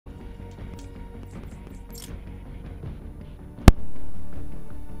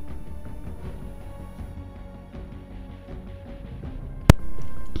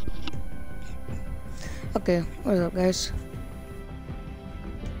Okay, what's up, guys?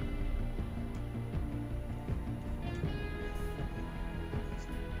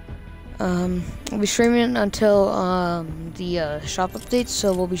 We'll be streaming until the shop updates,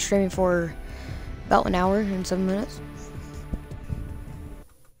 so we'll be streaming for about an hour and 7 minutes.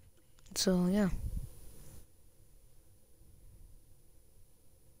 So yeah,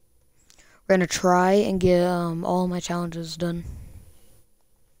 we're gonna try and get all my challenges done.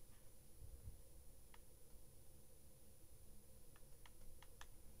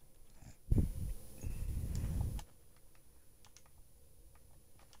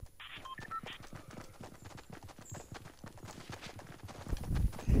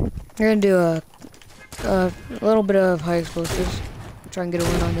 We're gonna do a little bit of high explosives. Try and get a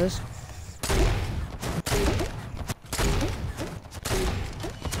win on this.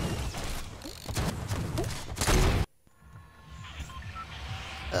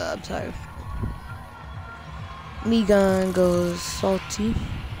 I'm tired. Me gun goes salty.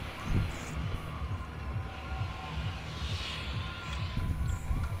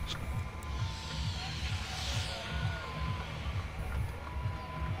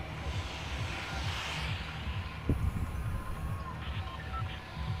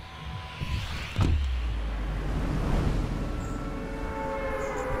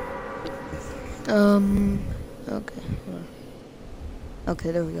 Okay.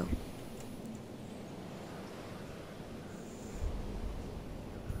 Okay, there we go.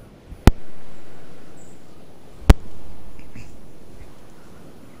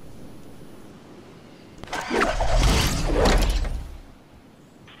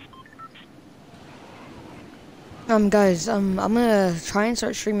 Guys, I'm gonna try and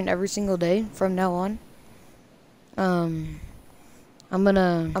start streaming every single day from now on. I'm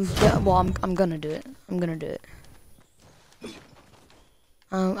gonna do it. I'm gonna do it.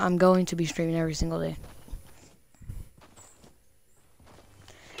 I'm going to be streaming every single day.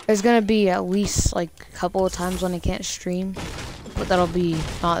 There's gonna be at least like a couple of times when I can't stream, but that'll be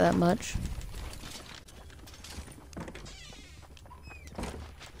not that much.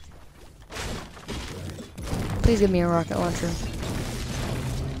 Please give me a rocket launcher.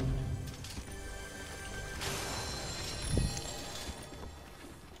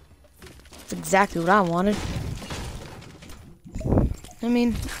 That's exactly what I wanted. I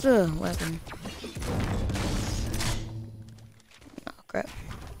mean, it's a weapon. Oh crap.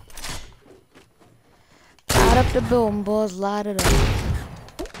 Light up the building, boys, light it up.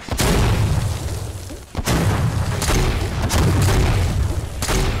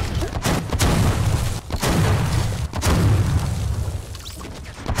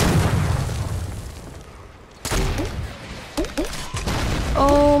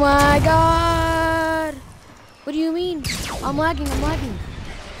 Oh my god! What do you mean? I'm lagging, I'm lagging.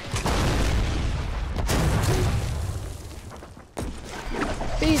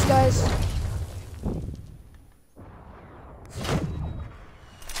 Peace, guys.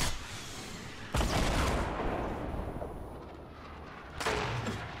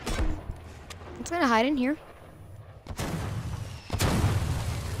 It's gonna hide in here.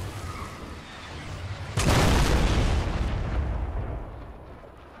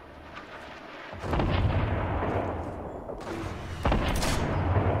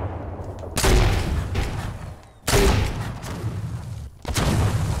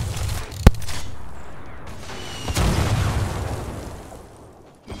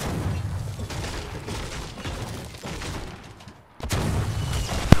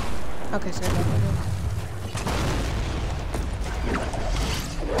 Okay, sorry about that.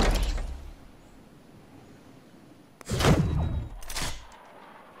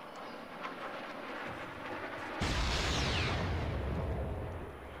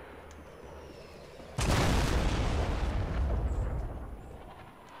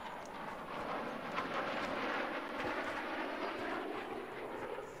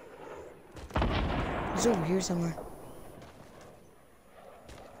 He's over here somewhere.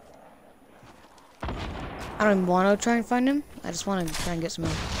 I don't even want to try and find him. I just want to try and get some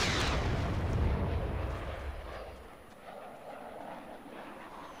help.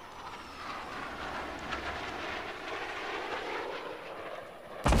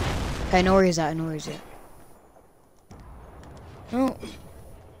 Okay, I know where he's at. I know where he's at. No.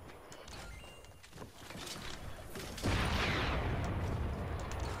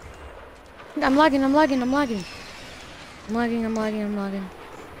 I'm lagging, I'm lagging, I'm lagging. I'm lagging, I'm lagging, I'm lagging.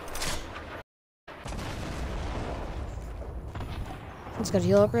 Just gotta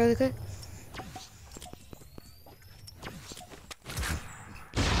heal up really quick.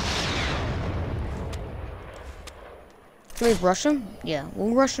 Can we rush him? Yeah,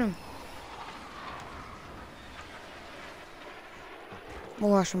 we'll rush him.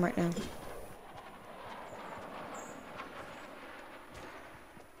 We'll rush him right now.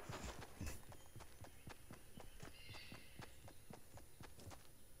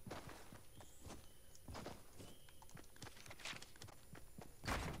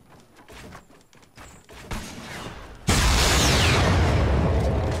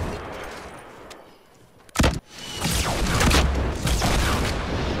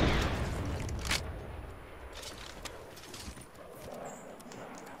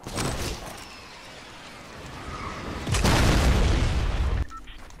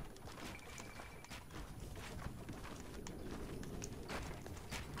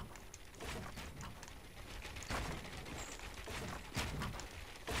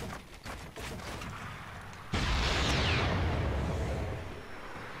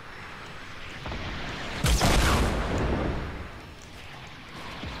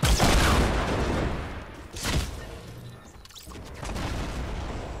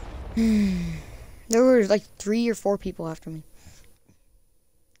 There were like 3 or 4 people after me.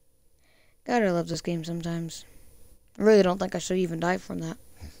 God, I love this game sometimes. I really don't think I should even die from that.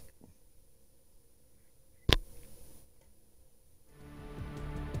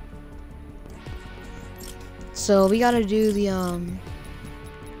 So we gotta do the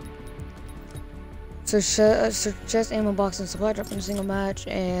search chest, ammo box, and supply drop in a single match,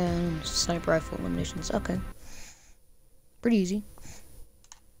 and sniper rifle eliminations. Okay, pretty easy.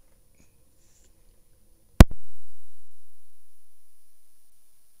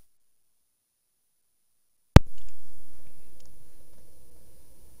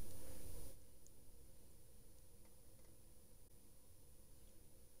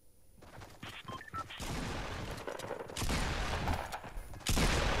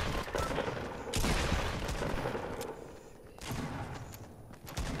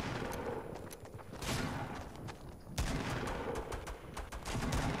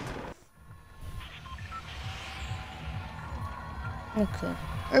 Okay,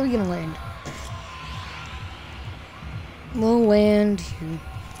 where are we gonna land? We'll land here.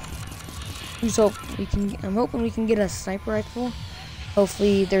 I'm hoping we can get a sniper rifle.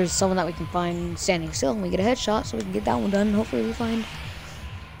 Hopefully there's someone that we can find standing still and we get a headshot so we can get that one done. Hopefully we find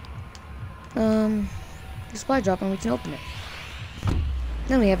the supply drop and we can open it.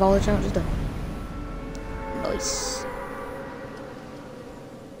 Then we have all the challenges done. Nice.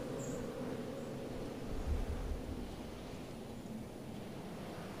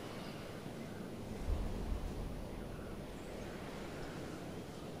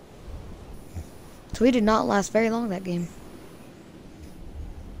 So we did not last very long that game.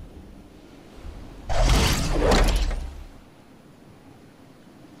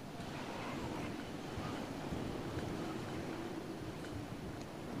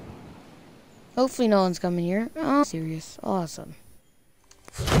 Hopefully no one's coming here. Oh, serious. Awesome.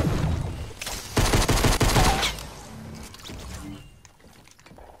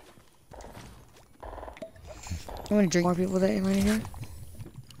 I'm gonna drink more people that land here.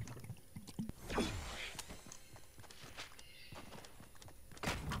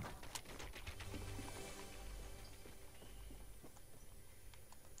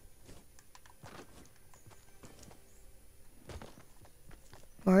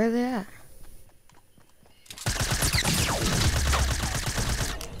 Where are they at?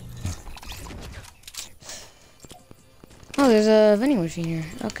 Oh, there's a vending machine here.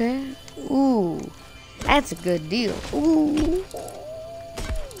 Okay. Ooh. That's a good deal. Ooh.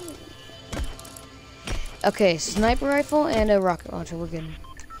 Okay, sniper rifle and a rocket launcher. We're getting.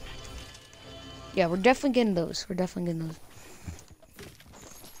 Yeah, we're definitely getting those. We're definitely getting those.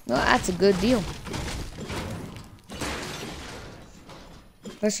 Well, that's a good deal.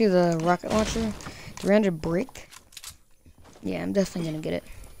 Especially the rocket launcher. 300 brick. Yeah, I'm definitely gonna get it.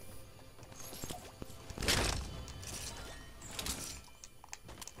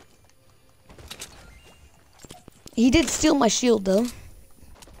 He did steal my shield though.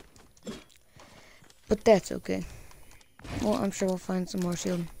 But that's okay. Well, I'm sure we'll find some more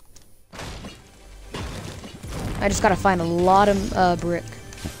shield. I just gotta find a lot of brick.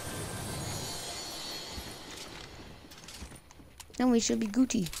 And we should be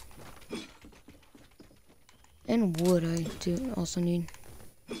Gucci. And wood I do also need.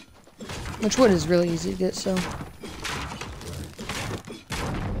 Which wood is really easy to get, so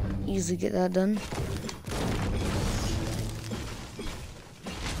easily get that done.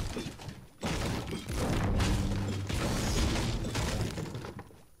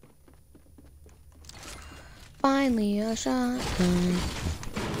 Finally a shotgun.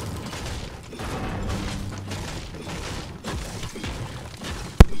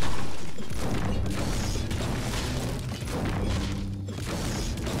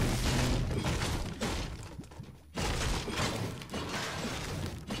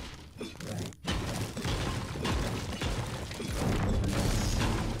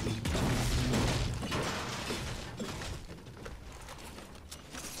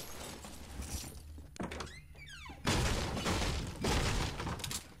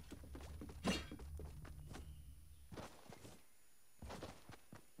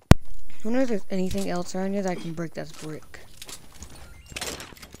 I wonder if there's anything else around here that I can break that's brick.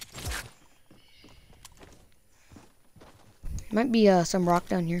 Might be some rock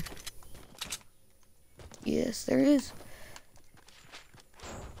down here. Yes, there is.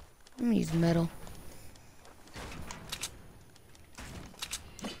 I'm gonna use metal.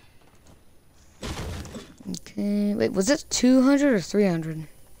 Okay, wait, was this 200 or 300?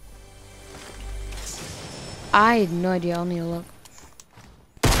 I had no idea. I'll need to look.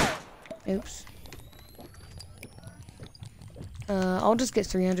 Oops. I'll just get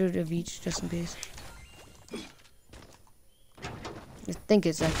 300 of each, just in case. I think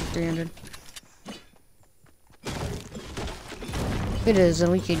it's actually 300. If it is,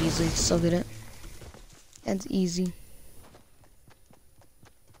 then we could easily still get it. That's easy.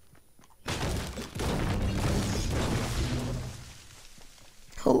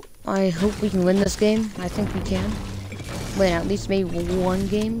 I hope we can win this game. I think we can. Win at least maybe one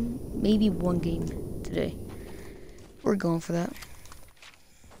game. Maybe one game today. We're going for that.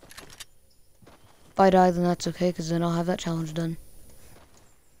 If I die, then that's okay, because then I'll have that challenge done.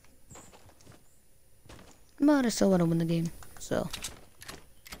 But I still want to win the game, so.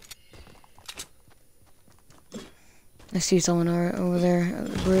 I see someone over there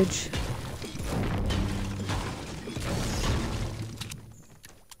at the bridge.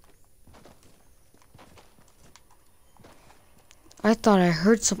 I thought I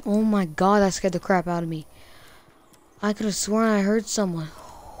heard some. Oh my god, that scared the crap out of me. I could have sworn I heard someone.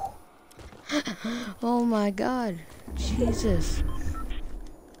 Oh my god. Jesus.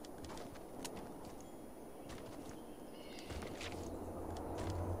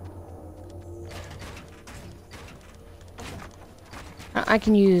 I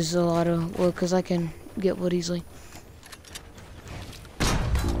can use a lot of wood because I can get wood easily.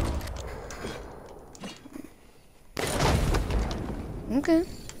 Okay.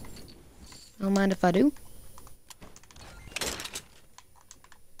 Don't mind if I do.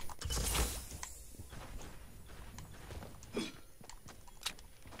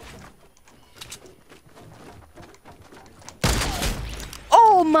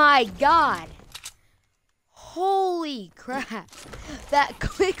 Oh my god! Holy crap! That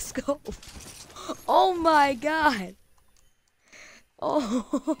quick scope! Oh my god!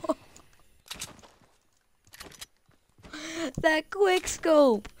 Oh! That quick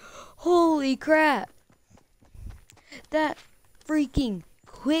scope! Holy crap! That freaking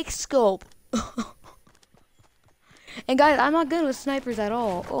quick scope! And guys, I'm not good with snipers at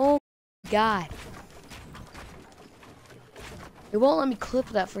all. Oh my god. It won't let me clip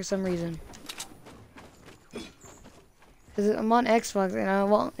that for some reason. Cause I'm on Xbox and I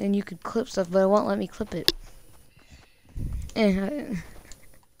won't, and you could clip stuff, but it won't let me clip it.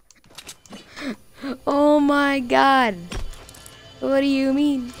 Oh my god. What do you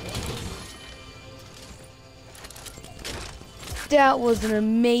mean? That was an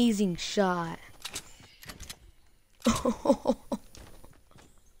amazing shot.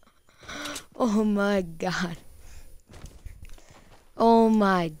 Oh my god. Oh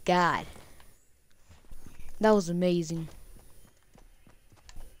my god. That was amazing.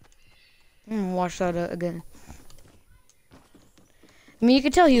 I'm gonna watch that again. I mean, you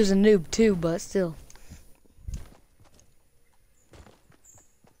could tell he was a noob too, but still.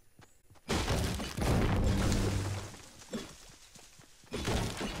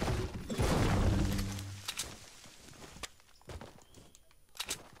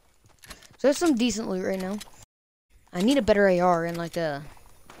 So there's some decent loot right now. I need a better AR and like a...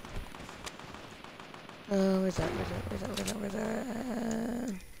 where's that?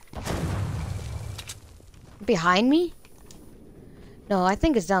 Behind me? No, I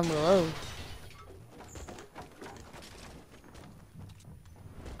think it's down below.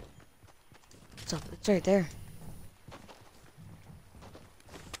 What's up? It's right there.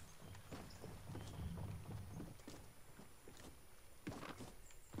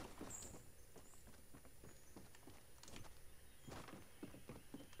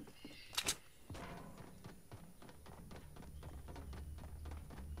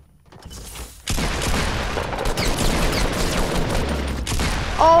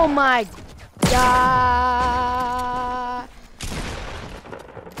 Oh my god.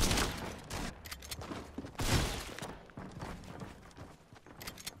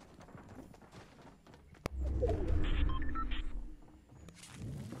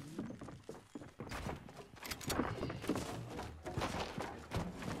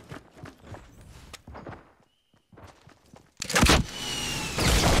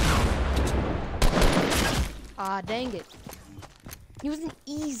 Ah, dang it. He was an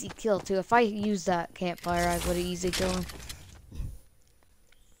easy kill too. If I used that campfire, I would have easily killed him.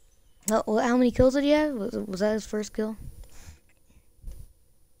 How many kills did he have? Was that his first kill?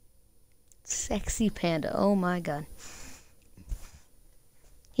 Sexy Panda. Oh my god.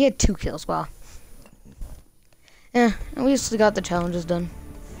 He had 2 kills. Wow. Yeah, and we just got the challenges done.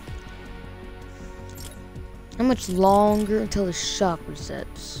 How much longer until the shop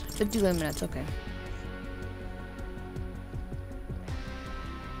resets? 51 minutes, okay.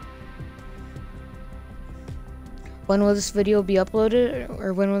 When will this video be uploaded?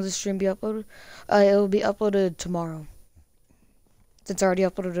 Or when will this stream be uploaded? It will be uploaded tomorrow. Since I already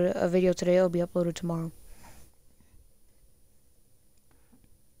uploaded a video today, it will be uploaded tomorrow.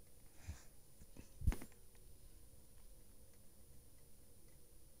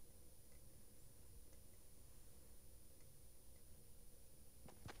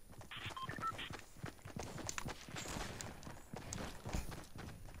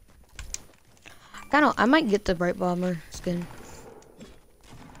 I might get the Bright Bomber skin.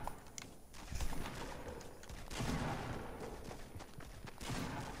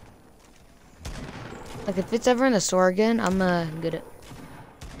 Like, if it's ever in the store again, I'm gonna get it.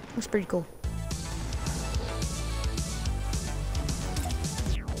 Looks pretty cool.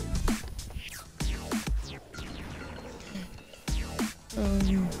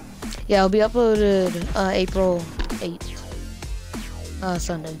 Yeah, it'll be uploaded April 8th,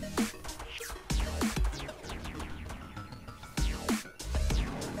 Sunday.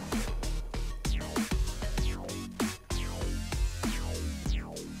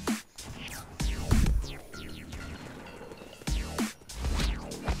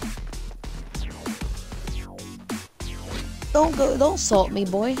 Don't salt me,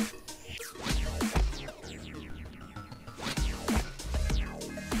 boy.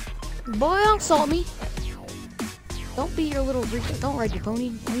 Boy, don't salt me. Don't be your little freak. Don't ride your pony.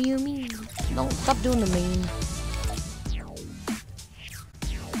 What do you mean? Don't stop doing the mean.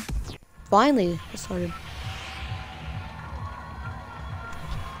 Finally, it started.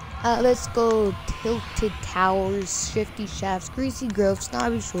 Let's go. Tilted Towers, Shifty Shafts, Greasy Grove,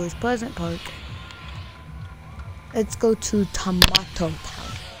 Snobby Shores, Pleasant Park. Let's go to Tomato Town.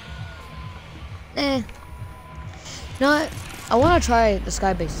 You know what? I want to try the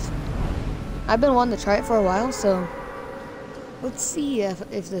Sky Base. I've been wanting to try it for a while, so let's see if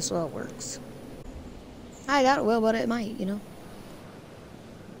this well works. I doubt it will, but it might, you know.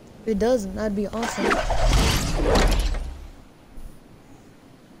 If it doesn't, that'd be awesome.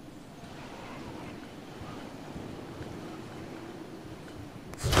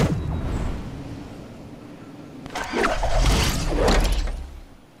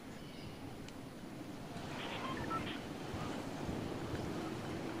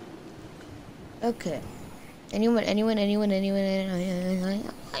 Okay. Anyone?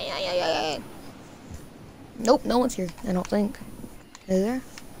 Nope, no one's here, I don't think. Is there?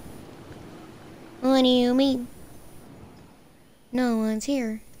 What do you mean? No one's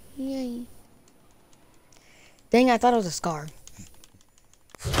here. Yay. Dang, I thought it was a scar.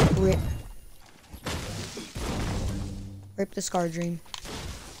 Rip. Rip the scar dream.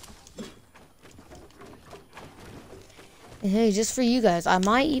 And hey, just for you guys, I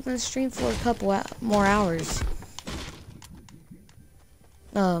might even stream for a couple more hours.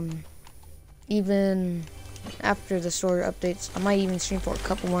 Even after the store updates, I might even stream for a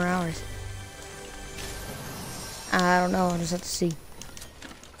couple more hours. I don't know, I'll just have to see.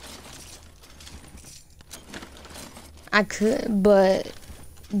 I could, but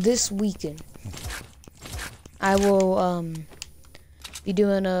this weekend, I will, be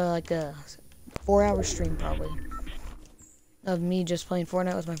doing like a 4-hour stream probably. Of me just playing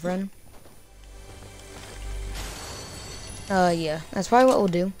Fortnite with my friend. Yeah, that's probably what we'll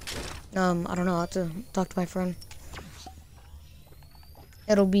do. I don't know, I'll have to talk to my friend.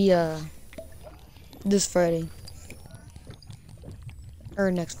 It'll be, this Friday. Or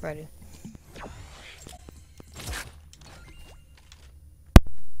next Friday.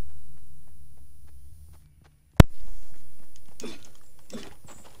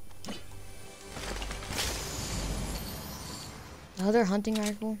 Another hunting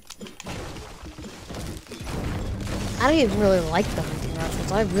rifle. I don't even really like the hunting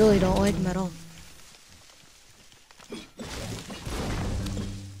rifles. I really don't like them at all.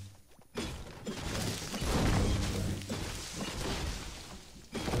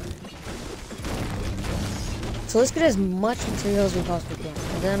 So let's get as much material as we possibly can,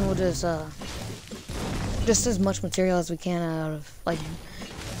 and then we'll just as much material as we can out of like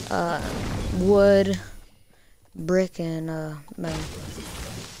wood, brick, and metal.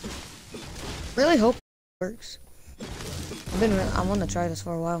 Really hope it works. I want to try this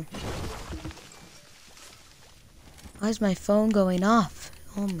for a while. Why is my phone going off?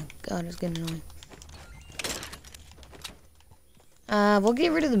 Oh my god, it's getting annoying. We'll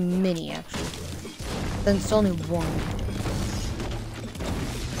get rid of the mini, actually. Then it's only one.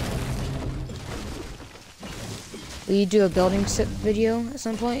 Will you do a building tip video at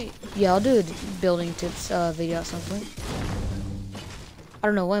some point? Yeah, I'll do a building tips video at some point. I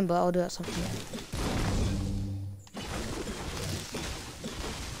don't know when, but I'll do it at some point.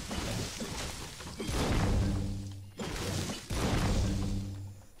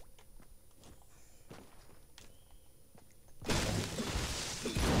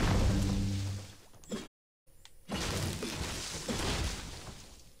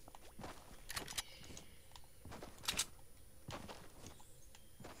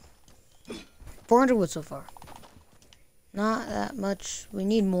 400 wood so far. Not that much. We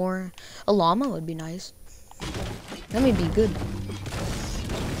need more. A llama would be nice. That may be good.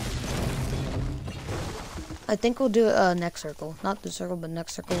 I think we'll do it next circle. Not this circle, but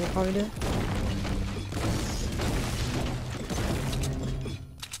next circle we'll probably do it.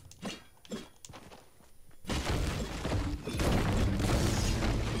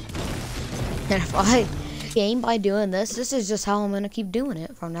 And if I gain by doing this, this is just how I'm gonna keep doing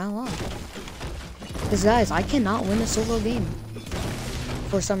it from now on. Because guys, I cannot win a solo game.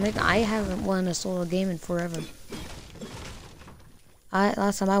 For some reason, I haven't won a solo game in forever.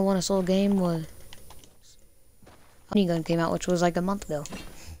 Last time I won a solo game was Gun came out, which was like a month ago.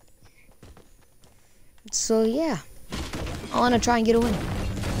 So yeah, I want to try and get a win.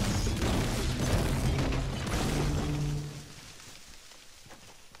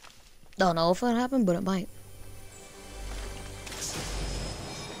 Don't know if it'll happen, but it might.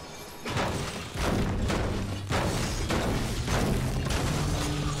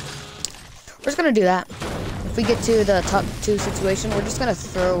 We're just gonna do that. If we get to the top 2 situation, we're just gonna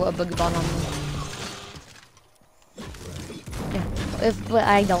throw a boogie bomb on them. Yeah. But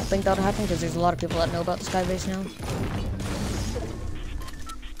I don't think that'll happen because there's a lot of people that know about the skybase now.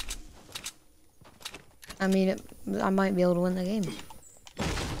 I mean, I might be able to win the game.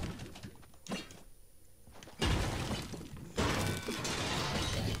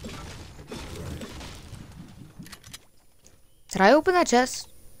 Did I open that chest?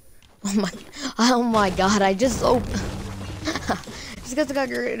 Oh my god, I just opened. Just because I got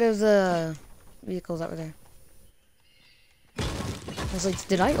rid of the vehicles that were there. I was like,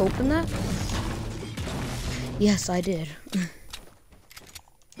 did I open that? Yes, I did.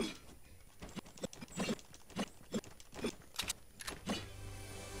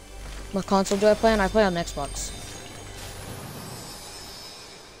 What console do I play on? I play on Xbox.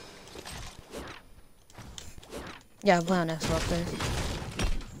 Yeah, I play on Xbox, guys.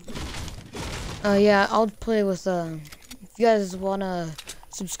 Yeah, I'll play with, if you guys wanna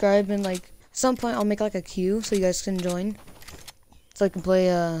subscribe and, like, at some point I'll make, like, a queue so you guys can join. So I can play,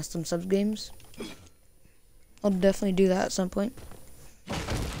 some sub games. I'll definitely do that at some point.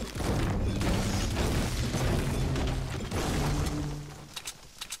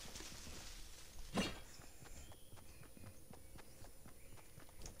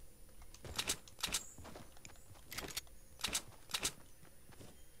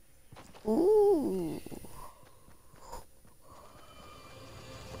 Ooh.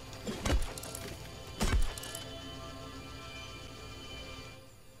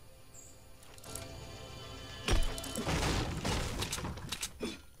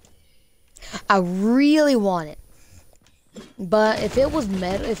 I really want it. But if it was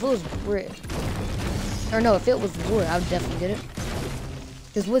metal, if it was brick, or no, if it was wood, I would definitely get it.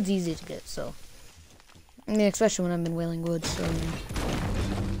 Because wood's easy to get, so. I mean, especially when I'm in Wailing Woods, so.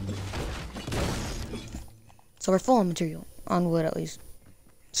 So we're full on material, on wood at least.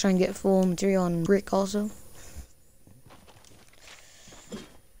 Let's try and get full material on brick also.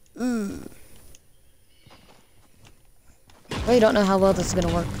 I really don't know how well this is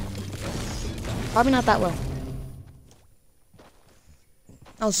gonna work. Probably not that well.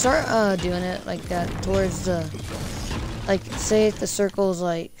 I'll start doing it like that towards the, like, say if the circle's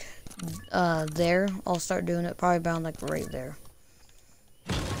like there, I'll start doing it probably around like right there.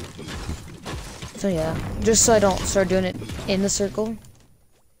 So yeah, just so I don't start doing it in the circle.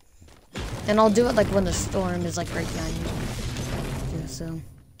 And I'll do it like when the storm is like right behind me. Yeah, so.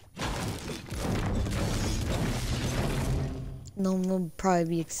 No one will probably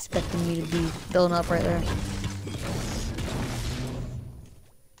be expecting me to be building up right there.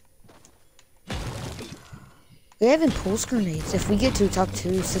 We have impulse grenades. If we get to a top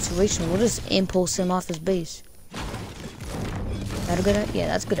 2 situation, we'll just impulse him off his base. Is that a good idea? Yeah,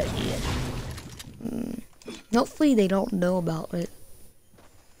 that's a good idea. Hopefully they don't know about it.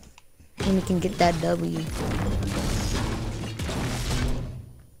 And we can get that W.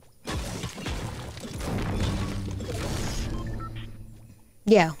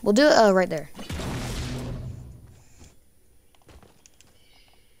 Yeah, we'll do it right there.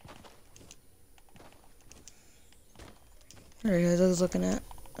 Alright guys, I was looking at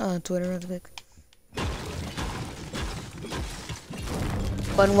Twitter real quick.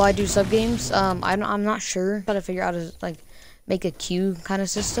 But why I do sub games? I'm not sure. Gotta figure out how to like make a queue kind of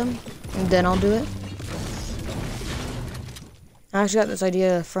system, and then I'll do it. I actually got this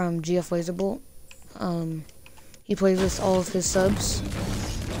idea from GF Laserbolt. He plays with all of his subs.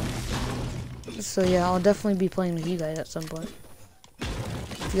 So yeah, I'll definitely be playing with you guys at some point.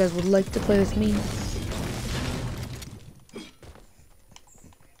 If you guys would like to play with me.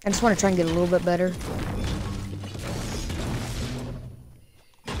 I just want to try and get a little bit better.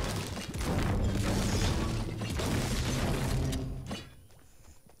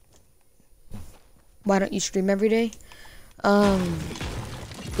 Why don't you stream every day?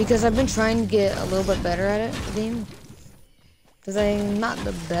 Because I've been trying to get a little bit better at it, the game. Because I'm not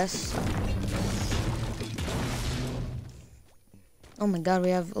the best. Oh my god, we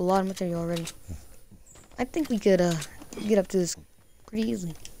have a lot of material already. I think we could get up to this pretty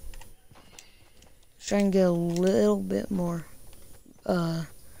easily. Let's try and get a little bit more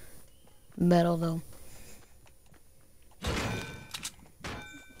metal though.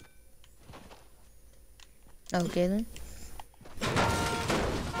 Okay then.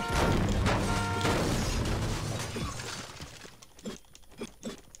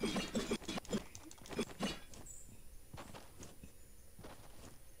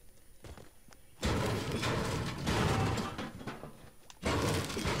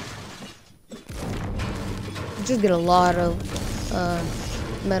 Just get a lot of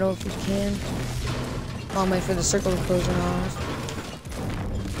metal if we can. I'll wait for the circle to close in on us.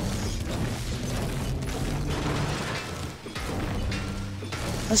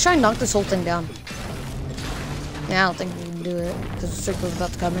 Let's try and knock this whole thing down. Yeah, I don't think we can do it because the circle's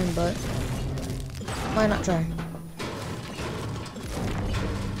about to come in, but why not try?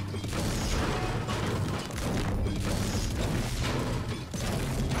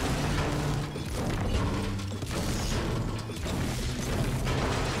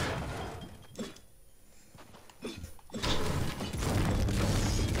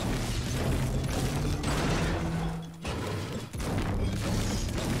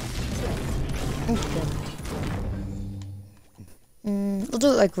 We'll do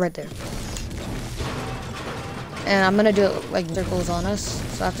it like right there. And I'm gonna do it like circles on us.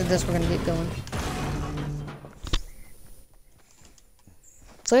 So after this, we're gonna get going.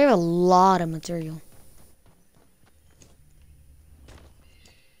 So we have a lot of material.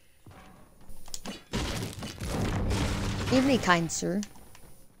 Evening, kind sir.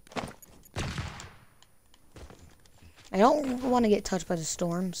 I don't want to get touched by the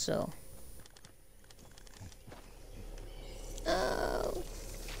storm, so.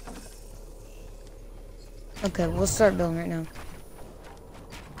 Okay, we'll start building right now.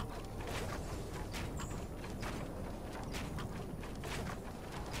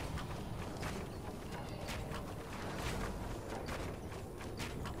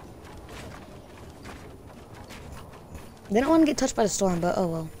 They don't want to get touched by the storm, but oh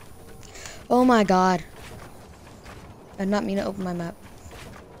well. Oh my god. I did not mean to open my map.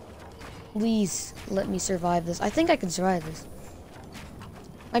 Please let me survive this. I think I can survive this.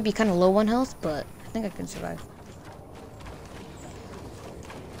 Might be kind of low on health, but I think I can survive.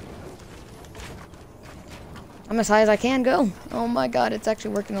 I'm as high as I can go. Oh my god, it's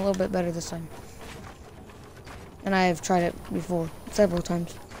actually working a little bit better this time. And I have tried it before, several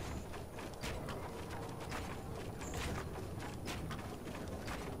times.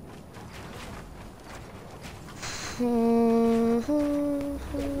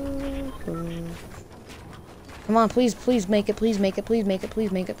 Come on, please, please make it, please make it, please make it, please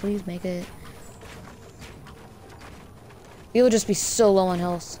make it, please make it. We will just be so low on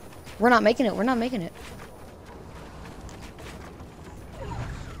health. We're not making it, we're not making it.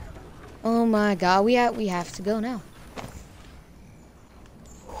 Oh my god, we have to go now.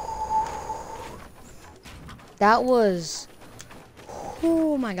 That was,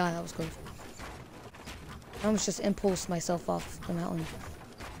 oh my god, that was close. I almost just impulsed myself off the mountain.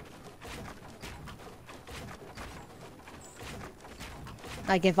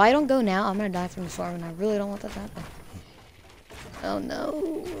 Like, if I don't go now, I'm gonna die from the storm, and I really don't want that to happen. Oh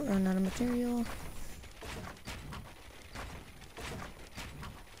no, run out of material.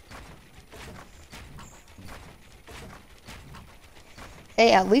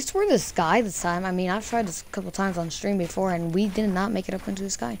 Hey, at least we're in the sky this time. I mean, I've tried this a couple times on stream before, and we did not make it up into the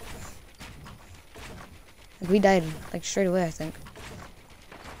sky. Like, we died, like, straight away, I think.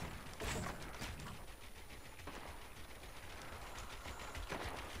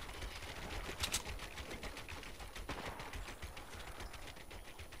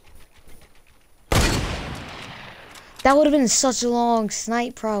 That would have been such a long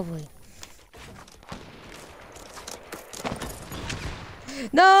snipe, probably.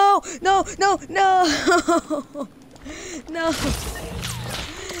 No, no, no, no, no.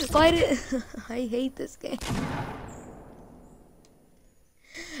 Why did I hate this game?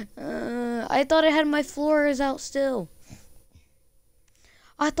 I thought I had my floors out still.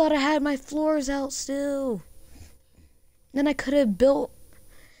 Then I could have built,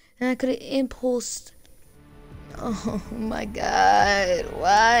 and I could have impulsed. Oh my god,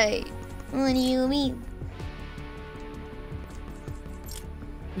 why? What do you mean?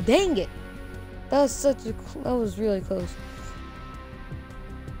 Dang it. That was really close.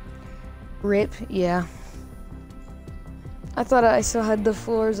 RIP, yeah. I thought I still had the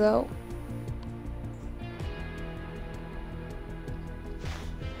floors out.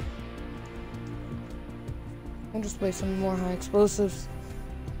 I'll just play some more high explosives.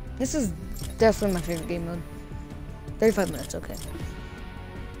 This is definitely my favorite game mode. 35 minutes, okay.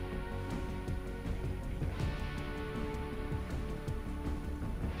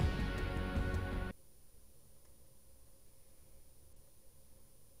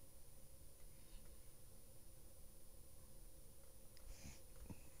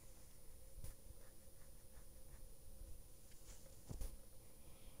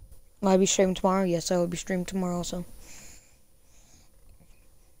 Will I be streaming tomorrow? Yes, I will be streaming tomorrow also.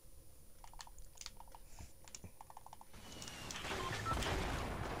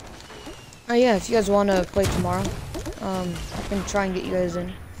 Oh yeah, if you guys want to play tomorrow, I can try and get you guys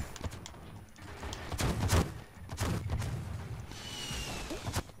in.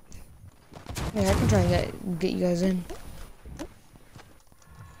 Yeah, I can try and get you guys in.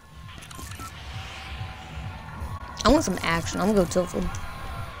 I want some action. I'm gonna go Tilted.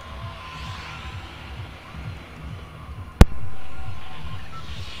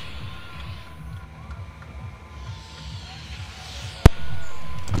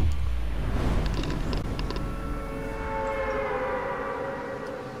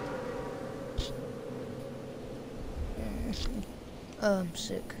 I'm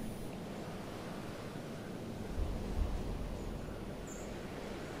sick.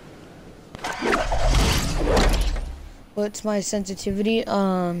 What's my sensitivity?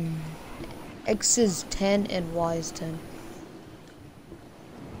 X is 10 and Y is 10.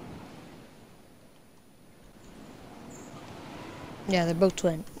 Yeah, they're both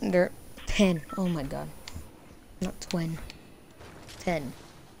twin. They're 10. Oh my god. Not twin. 10.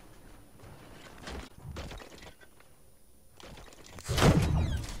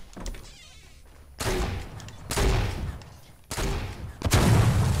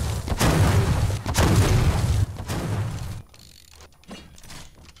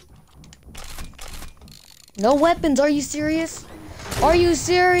 No weapons, are you serious? Are you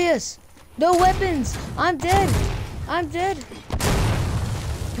serious? No weapons! I'm dead! I'm dead!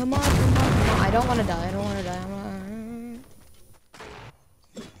 Come on, come on, come on. I don't want to die, I don't want to die.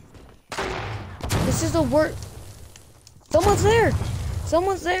 This is the worst. Someone's there!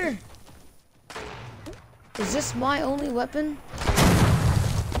 Someone's there! Is this my only weapon?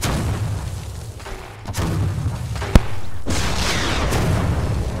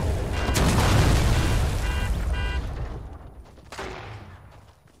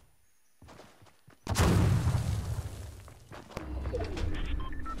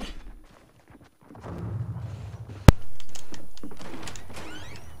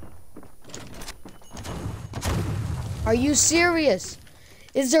 Are you serious?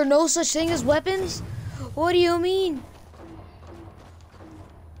 Is there no such thing as weapons? What do you mean?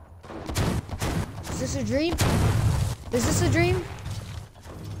 Is this a dream? Is this a dream?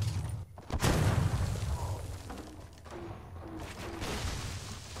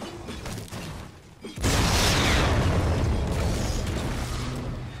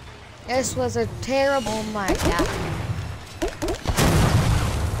 This was a terrible, oh my god.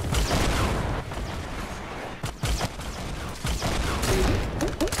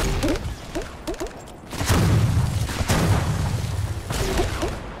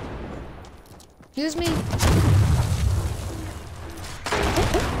 Excuse me.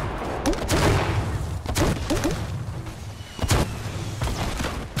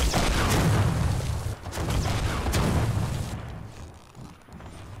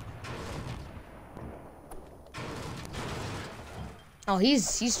 Oh,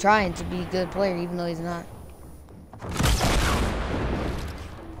 he's trying to be a good player even though he's not.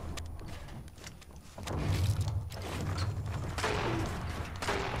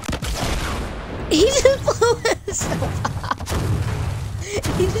 He just blew himself up.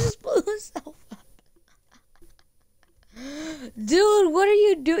 He just blew himself up. Dude, what are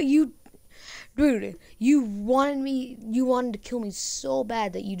you doing? Dude, you wanted to kill me so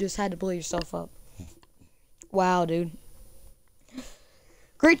bad that you just had to blow yourself up. Wow, dude.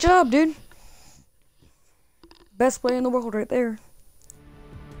 Great job, dude. Best player in the world right there.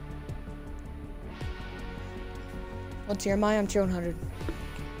 What tier am I? I'm tier 100.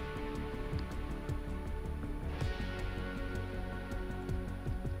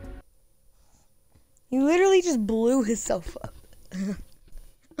 He literally just blew himself up.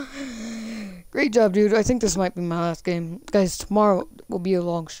 Great job, dude. I think this might be my last game. Guys, tomorrow will be a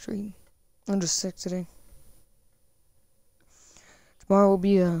long stream. I'm just sick today. Tomorrow will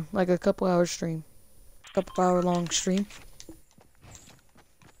be like a couple hour stream. Couple hour long stream.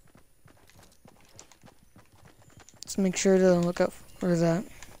 Let's make sure to look out for that.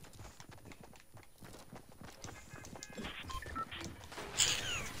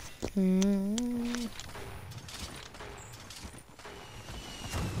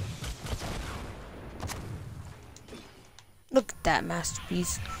 Look at that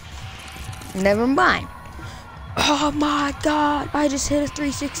masterpiece. Never mind. Oh my god, I just hit a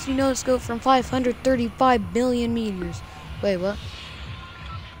 360 no-scope from 535 million meters. Wait, what?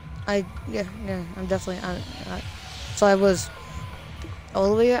 Yeah, I'm definitely, so I was all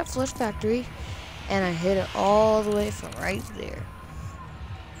the way at Flush Factory, and I hit it all the way from right there.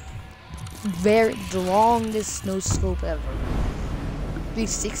 The longest no-scope ever.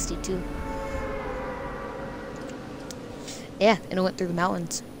 362. Yeah, and it went through the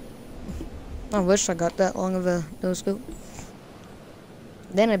mountains. I wish I got that long of a no-scope.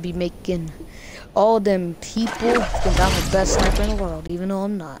 Then I'd be making all them people think I'm the best sniper in the world, even though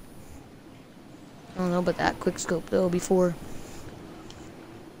I'm not. I don't know about that quick scope though before.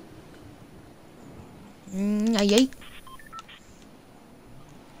 Yay.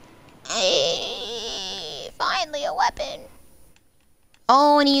 Finally a weapon.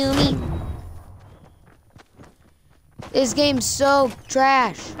 Oh, what do you mean? This game's so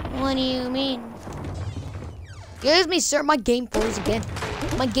trash. What do you mean? Excuse me, sir. My game froze again.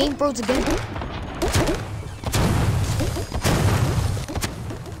 My game froze again.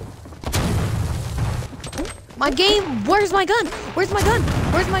 My game. Where's my gun? Where's my gun?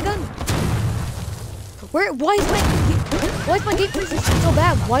 Where's my gun? Why is my game freezing so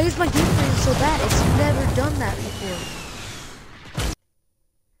bad? Why is my game freezing so bad? It's never done that before.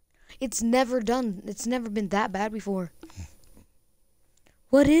 It's never been that bad before.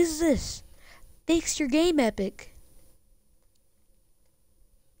 What is this? Fix your game, Epic.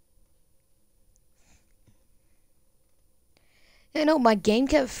 You know, my game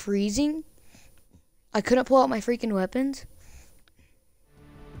kept freezing. I couldn't pull out my freaking weapons.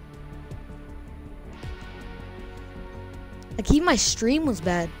 Like, even my stream was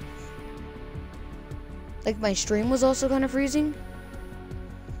bad. Like, my stream was also kind of freezing.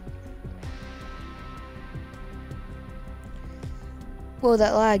 Whoa,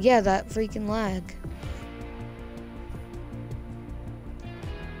 that lag. Yeah, that freaking lag.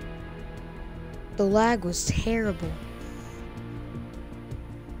 The lag was terrible.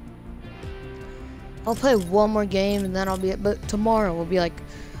 I'll play one more game and then I'll be, but tomorrow will be like,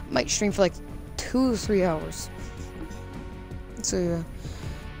 I might stream for like 2 to 3 hours. So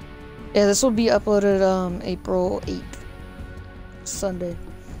yeah, this will be uploaded April 8th, Sunday.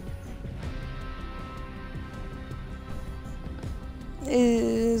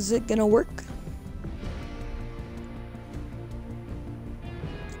 Is it gonna work?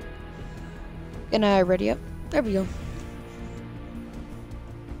 Can I ready up? There we go.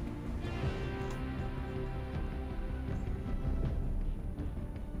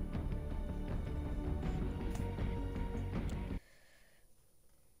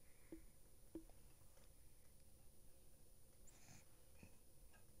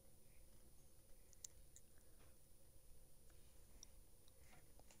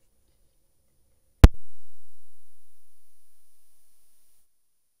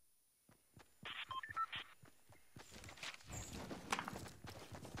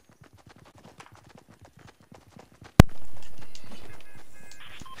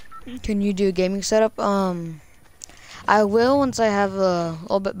 Can you do a gaming setup? I will once I have a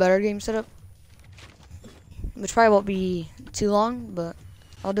little bit better game setup. Which probably won't be too long, but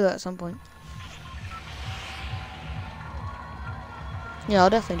I'll do that at some point. Yeah, I'll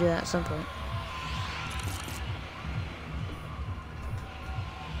definitely do that at some point.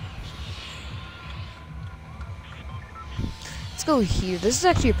 Let's go here. This is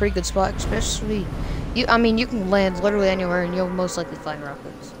actually a pretty good spot, especially I mean, you can land literally anywhere and you'll most likely find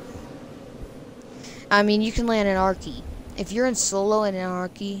rockets. I mean, you can land in Anarchy. If you're in solo and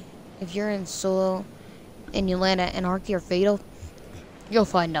Anarchy, if you're in solo and you land at Anarchy or Fatal, You'll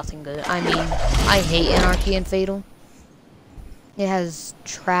find nothing good. I mean, I hate Anarchy and Fatal. It has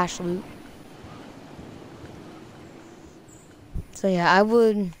trash loot. So yeah, I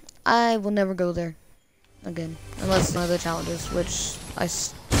will never go there again. Unless one of the challenges, which I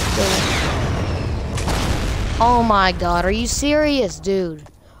still... Oh my god, are you serious, dude?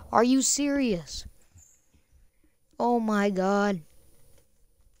 Are you serious? Oh my god.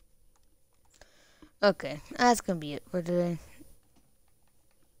 Okay, that's gonna be it for today.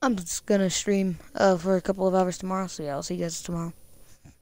 I'm just gonna stream for a couple of hours tomorrow, so yeah, I'll see you guys tomorrow.